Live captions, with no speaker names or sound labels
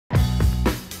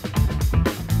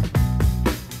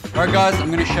Alright guys, I'm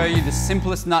going to show you the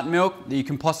simplest nut milk that you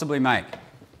can possibly make.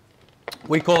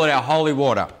 We call it our holy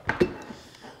water.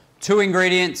 2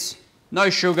 ingredients, no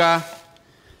sugar,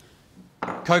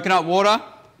 coconut water,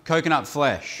 coconut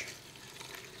flesh.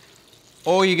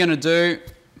 All you're going to do,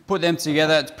 put them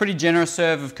together. It's a pretty generous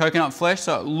serve of coconut flesh,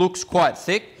 so it looks quite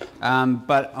thick,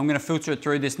 but I'm going to filter it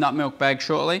through this nut milk bag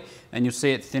shortly and you'll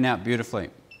see it thin out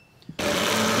beautifully.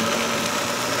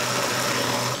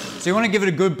 So you want to give it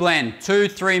a good blend,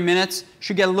 2-3 minutes.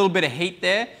 Should get a little bit of heat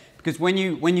there, because when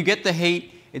you get the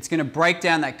heat, it's going to break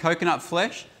down that coconut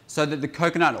flesh so that the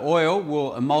coconut oil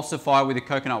will emulsify with the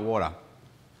coconut water.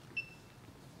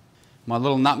 My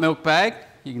little nut milk bag,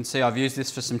 you can see I've used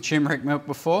this for some turmeric milk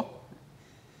before.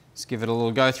 Let's give it a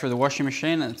little go through the washing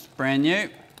machine. It's brand new.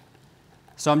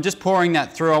 So I'm just pouring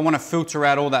that through. I want to filter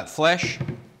out all that flesh,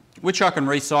 which I can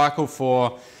recycle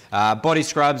for body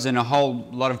scrubs and a whole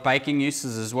lot of baking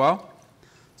uses as well.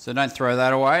 So don't throw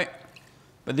that away.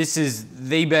 But this is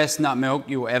the best nut milk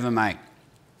you'll ever make.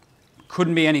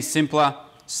 Couldn't be any simpler.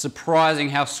 Surprising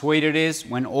how sweet it is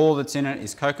when all that's in it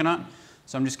is coconut.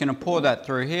 So I'm just going to pour that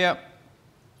through here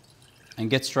and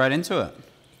get straight into it.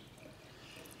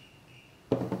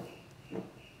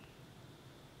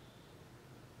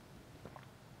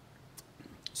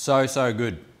 So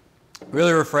good.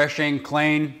 Really refreshing,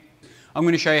 clean. I'm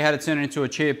going to show you how to turn it into a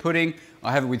chia pudding.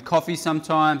 I have it with coffee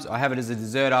sometimes. I have it as a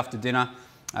dessert after dinner.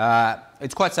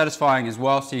 It's quite satisfying as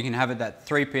well, so you can have it at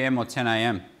 3 p.m. or 10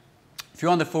 a.m. If you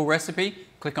want the full recipe,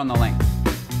 click on the link.